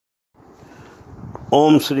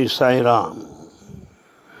Om Sri Sai Ram.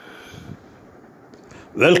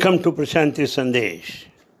 Welcome to Prashanti Sandesh.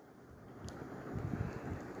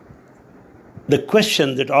 The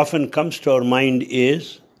question that often comes to our mind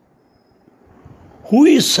is, who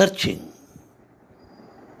is searching?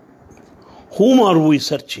 Whom are we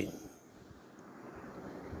searching?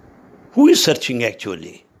 Who is searching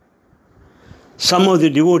actually? Some of the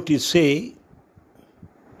devotees say,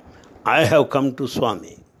 I have come to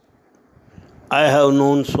Swami. I have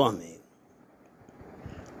known Swami.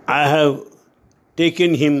 I have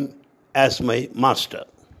taken him as my master.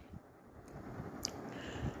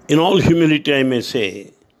 In all humility, I may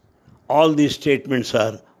say, all these statements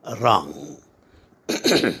are wrong.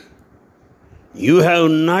 You have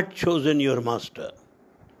not chosen your master.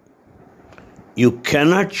 You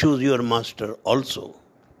cannot choose your master also.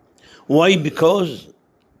 Why? Because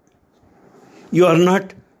you are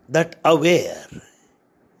not that aware.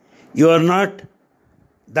 You are not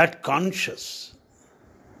that conscious,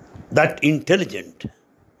 that intelligent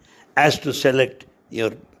as to select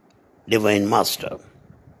your divine master.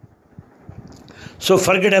 So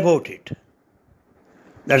forget about it.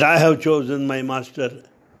 That I have chosen my master.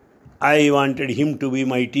 I wanted him to be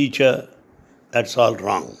my teacher. That's all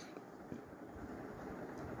wrong.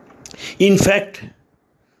 In fact,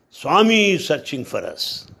 Swami is searching for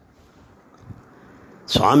us.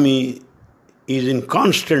 Swami is in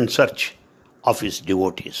constant search of his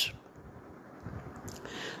devotees.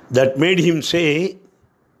 That made him say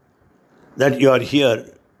that you are here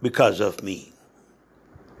because of me.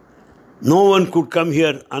 No one could come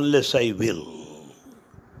here unless I will.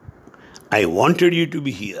 I wanted you to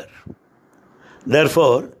be here.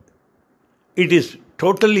 Therefore, it is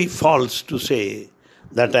totally false to say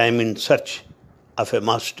that I am in search of a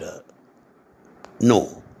master.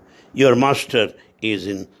 No, your master is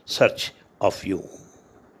in search of you.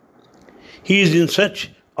 He is in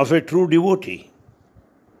search of a true devotee.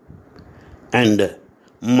 And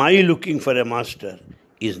my looking for a master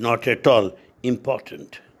is not at all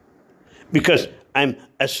important, because I am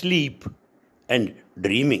asleep and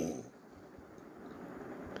dreaming.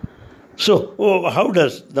 So, how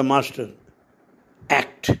does the master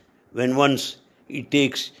act when once he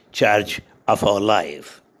takes charge of our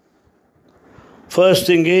life? First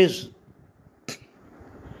thing is,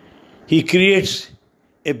 he creates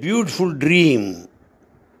a beautiful dream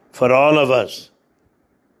for all of us.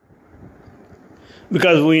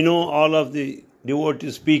 Because we know all of the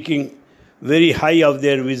devotees speaking very high of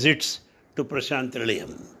their visits to Prashant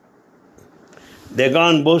Nilayam. They go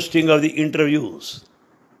on boasting of the interviews.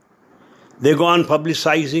 They go on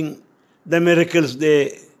publicizing the miracles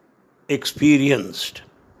they experienced.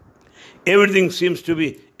 Everything seems to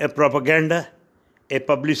be a propaganda, a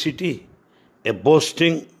publicity, a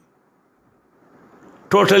boasting,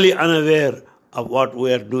 totally unaware of what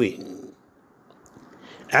we are doing.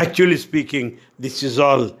 Actually speaking, this is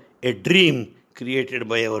all a dream created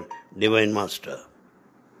by our Divine Master.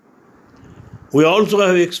 We also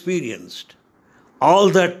have experienced all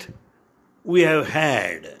that we have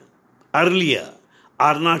had earlier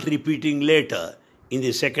are not repeating later in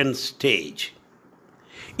the second stage.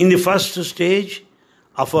 In the first stage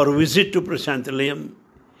of our visit to Prashant Nilayam,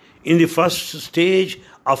 in the first stage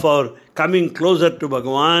of our coming closer to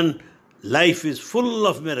Bhagavan, life is full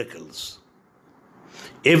of miracles.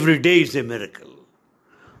 Every day is a miracle.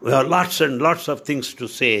 We have lots and lots of things to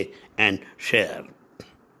say and share.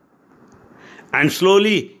 And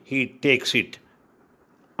slowly he takes it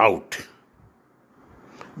out.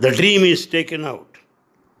 The dream is taken out.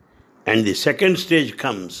 And the second stage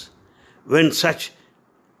comes when such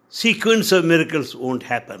sequence of miracles won't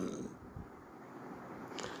happen.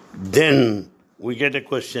 Then we get a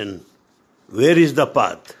question, where is the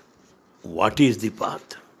path? What is the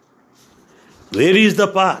path? Where is the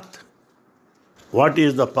path? What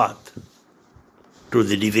is the path? To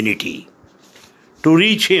the divinity. To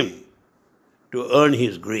reach him. To earn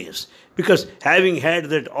his grace. Because having had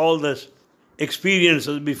that all the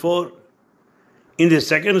experiences before, in the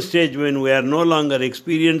second stage when we are no longer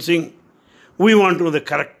experiencing, we want to know the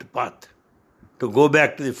correct path. To go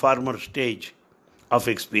back to the former stage of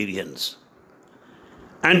experience.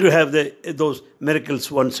 And to have those miracles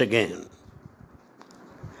once again.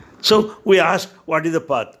 So we ask, what is the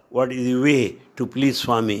path? What is the way to please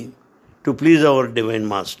Swami? To please our Divine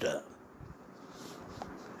Master?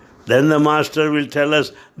 Then the Master will tell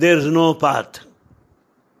us, there is no path.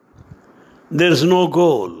 There is no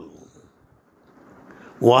goal.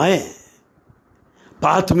 Why?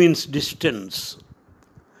 Path means distance.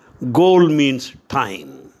 Goal means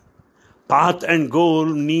time. Path and goal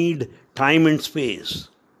need time and space.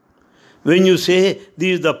 When you say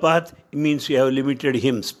this is the path, it means you have limited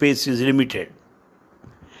him. Space is limited.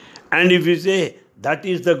 And if you say that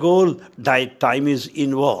is the goal, time is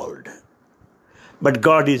involved. But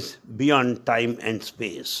God is beyond time and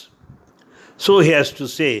space. So he has to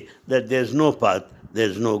say that there is no path, there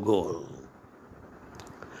is no goal.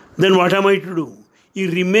 Then what am I to do?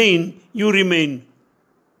 You remain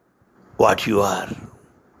what you are.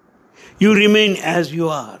 You remain as you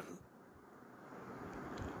are.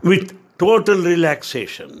 With total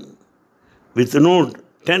relaxation, with no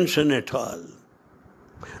tension at all.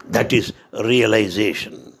 That is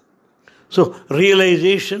realization. So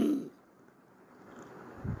realization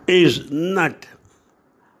is not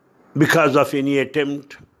because of any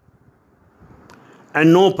attempt,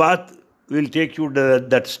 and no path will take you to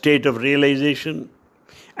that state of realization,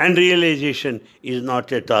 and realization is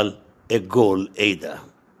not at all a goal either.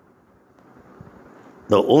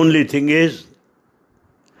 The only thing is,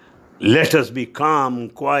 let us be calm,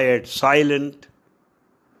 quiet, silent,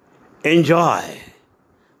 enjoy.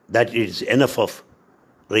 That is enough of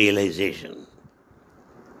realization.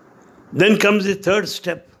 Then comes the third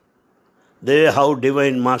step. There how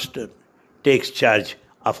Divine Master takes charge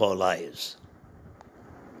of our lives.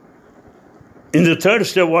 In the third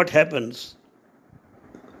step, what happens?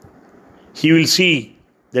 He will see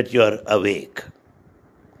that you are awake.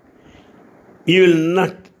 You will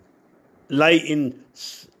not lie in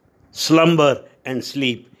slumber and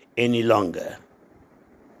sleep any longer.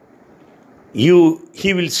 He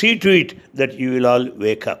will see to it that you will all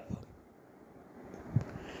wake up.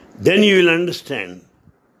 Then you will understand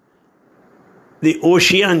the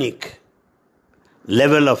oceanic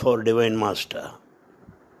level of our Divine Master.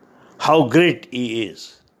 How great He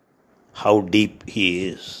is, how deep He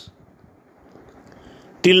is.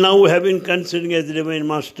 Till now we have been considering as the Divine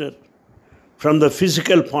Master from the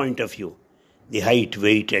physical point of view, the height,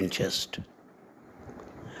 weight and chest.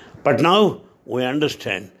 But now we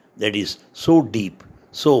understand that is so deep,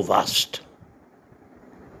 so vast.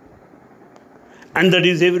 And that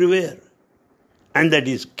is everywhere. And that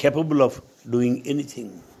is capable of doing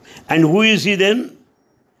anything. And who is He then?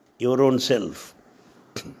 Your own self.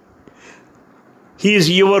 He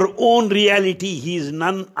is your own reality. He is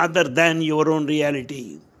none other than your own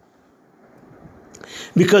reality.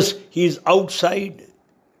 Because He is outside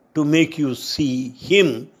to make you see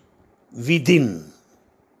Him within.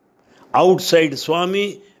 Outside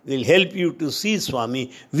Swami will help you to see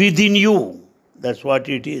Swami within you. That's what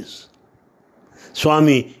it is.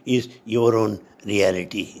 Swami is your own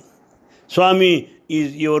reality. Swami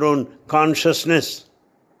is your own consciousness.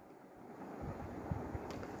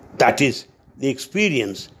 That is the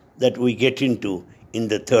experience that we get into in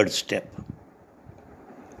the third step.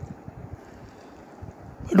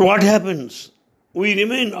 But what happens? We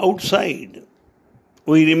remain outside.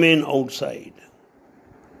 We remain outside.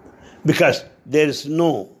 Because there is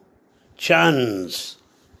no chance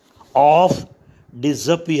of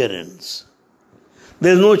disappearance.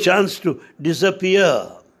 There is no chance to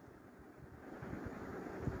disappear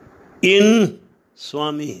in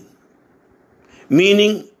Swami.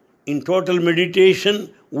 Meaning, in total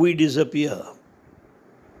meditation, we disappear.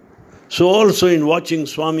 So also in watching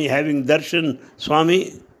Swami, having darshan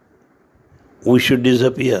Swami, we should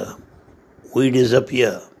disappear. We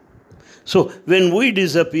disappear. So when we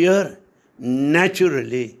disappear,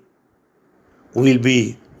 naturally we'll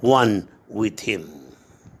be one with Him.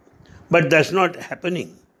 But that's not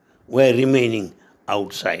happening. We're remaining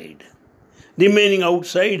outside. Remaining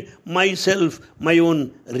outside myself, my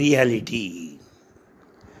own reality.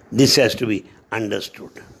 This has to be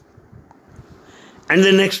understood. And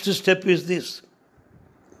the next step is this.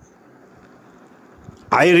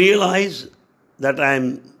 I realize that I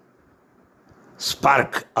am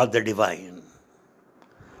spark of the divine.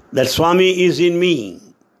 That Swami is in me.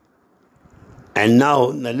 And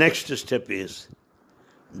now the next step is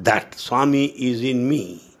that Swami is in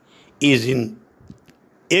me, is in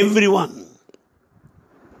everyone.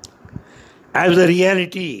 As a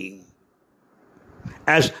reality,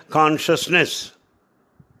 as consciousness.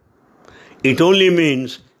 It only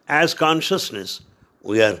means as consciousness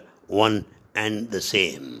we are one and the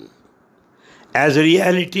same. As a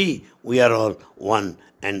reality we are all one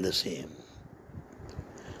and the same.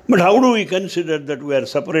 But how do we consider that we are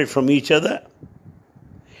separate from each other?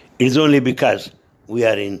 It is only because we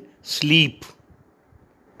are in sleep.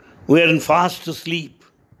 We are in fast sleep.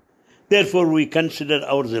 Therefore we consider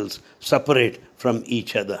ourselves separate from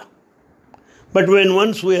each other. But when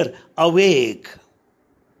once we are awake,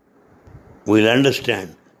 we'll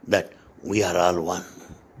understand that we are all one.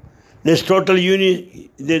 There's total unity.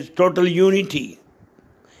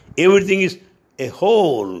 Everything is a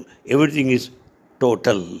whole, everything is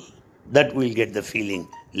total. That we'll get the feeling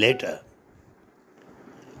later.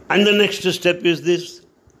 And the next step is this.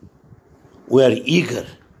 We are eager.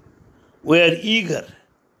 We are eager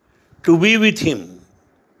to be with Him,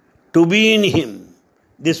 to be in Him.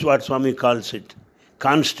 This is what Swami calls it,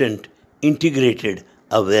 constant integrated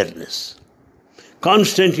awareness.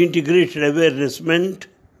 Constant integrated awareness meant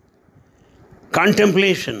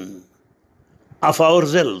contemplation of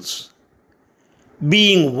ourselves,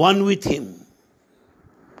 being one with Him,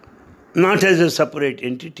 not as a separate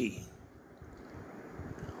entity.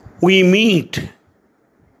 We meet,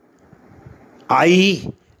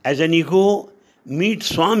 I as an ego, meet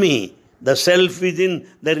Swami, the self within,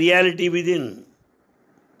 the reality within,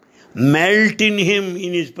 melt in Him,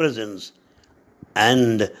 in His presence,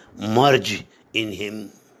 and merge in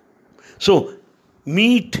Him. So,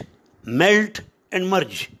 meet, melt, and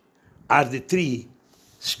merge are the three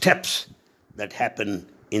steps that happen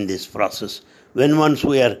in this process when once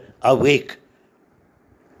we are awake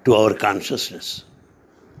to our consciousness.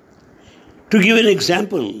 To give an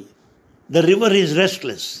example, the river is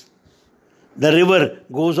restless. The river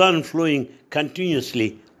goes on flowing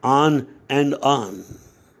continuously on and on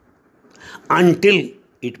until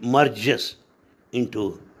it merges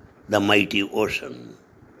into the mighty ocean.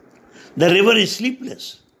 The river is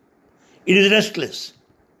sleepless. It is restless.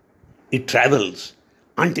 It travels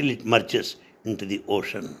until it merges into the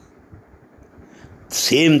ocean.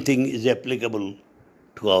 Same thing is applicable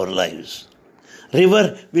to our lives.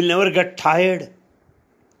 River will never get tired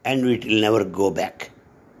and it will never go back.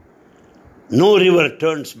 No river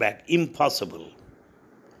turns back. Impossible.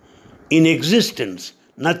 In existence,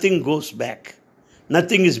 nothing goes back.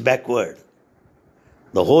 Nothing is backward.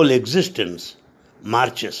 The whole existence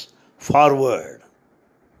marches forward.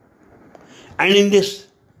 And in this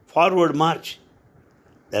forward march,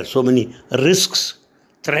 there are so many risks,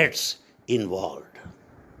 threats involved.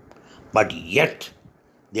 But yet,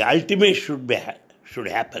 the ultimate should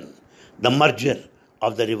happen, the merger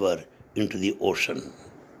of the river into the ocean.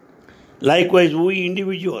 Likewise, we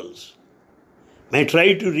individuals may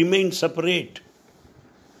try to remain separate.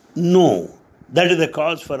 No, that is the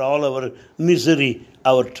cause for all our misery,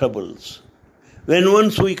 our troubles. When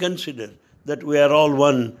once we consider that we are all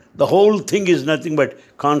one, the whole thing is nothing but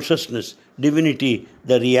consciousness, divinity,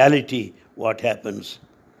 the reality, what happens?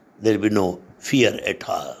 There will be no fear at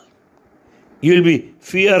all. You will be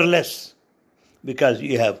fearless because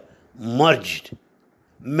you have merged,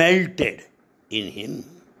 melted in Him.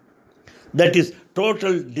 That is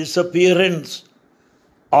total disappearance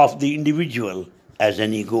of the individual as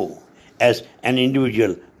an ego, as an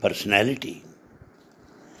individual personality.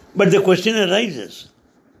 But the question arises,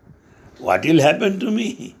 what will happen to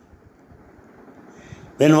me?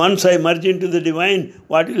 When once I merge into the divine,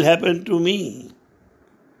 what will happen to me?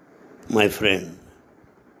 My friend,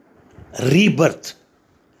 rebirth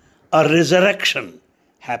or resurrection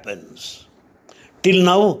happens. Till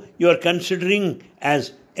now, you are considering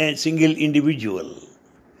as a single individual.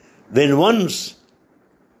 When once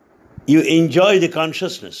you enjoy the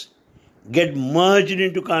consciousness, get merged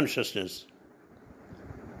into consciousness,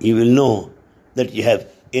 you will know that you have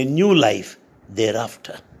a new life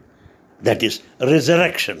thereafter. That is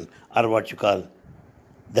resurrection, or what you call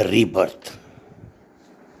the rebirth.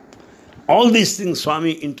 All these things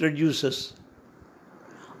Swami introduces,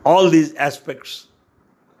 all these aspects,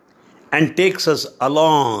 and takes us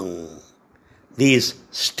along these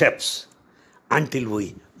steps until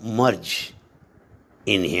we merge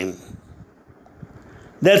in Him.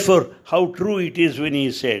 Therefore, how true it is when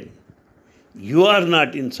He said, "You are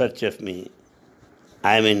not in search of me,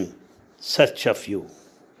 I am in search of you."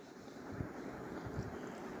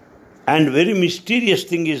 And very mysterious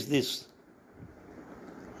thing is this.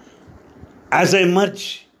 As I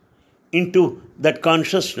merge into that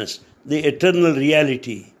consciousness, the eternal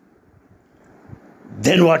reality,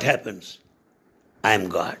 then what happens? I am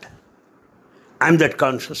God. I am that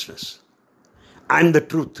consciousness. I am the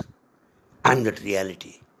truth. I am that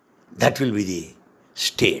reality. That will be the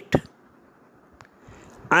state.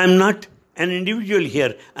 I am not an individual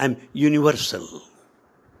here. I am universal.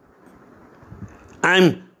 I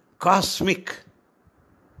am cosmic.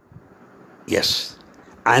 Yes,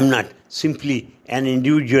 I am not simply an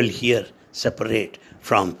individual here, separate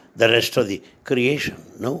from the rest of the creation.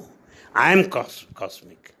 No, I am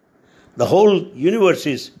cosmic. The whole universe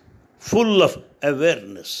is full of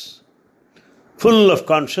awareness, full of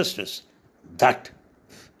consciousness. That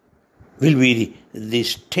will be the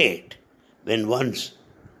state when once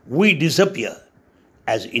we disappear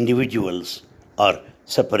as individuals or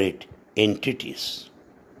separate entities.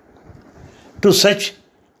 To such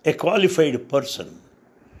a qualified person,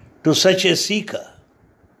 to such a seeker.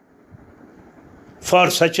 For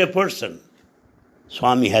such a person,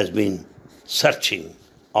 Swami has been searching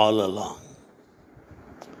all along.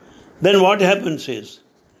 Then what happens is,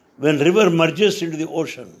 when river merges into the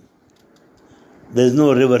ocean, there is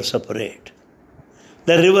no river separate.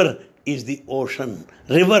 The river is the ocean.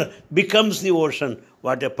 River becomes the ocean.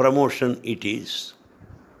 What a promotion it is.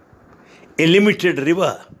 A limited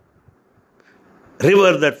river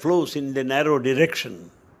that flows in the narrow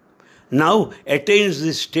direction, now attains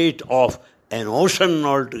the state of an ocean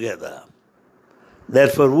altogether.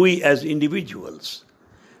 Therefore, we as individuals,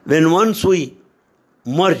 when once we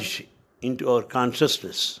merge into our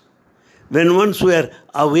consciousness, when once we are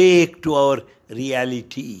awake to our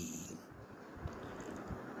reality,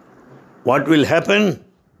 what will happen?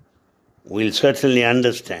 We'll certainly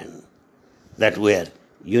understand that we are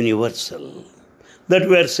universal, that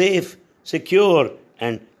we are safe, secure,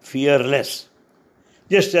 and fearless.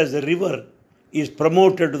 Just as the river is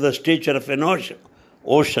promoted to the stature of an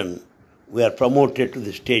ocean, we are promoted to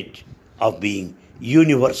the stage of being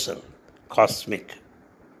universal, cosmic.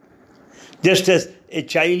 Just as a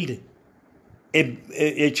child,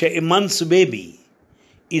 a month's baby,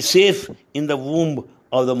 is safe in the womb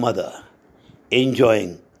of the mother,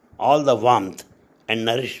 enjoying all the warmth and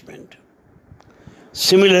nourishment.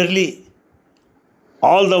 Similarly,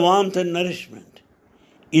 all the warmth and nourishment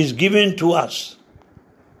is given to us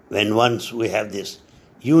when once we have this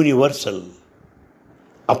universal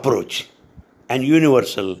approach and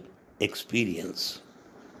universal experience.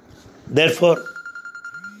 Therefore,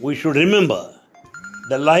 we should remember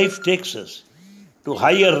that life takes us to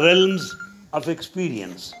higher realms of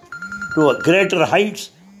experience, to greater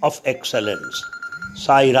heights of excellence.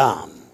 Sai Ram.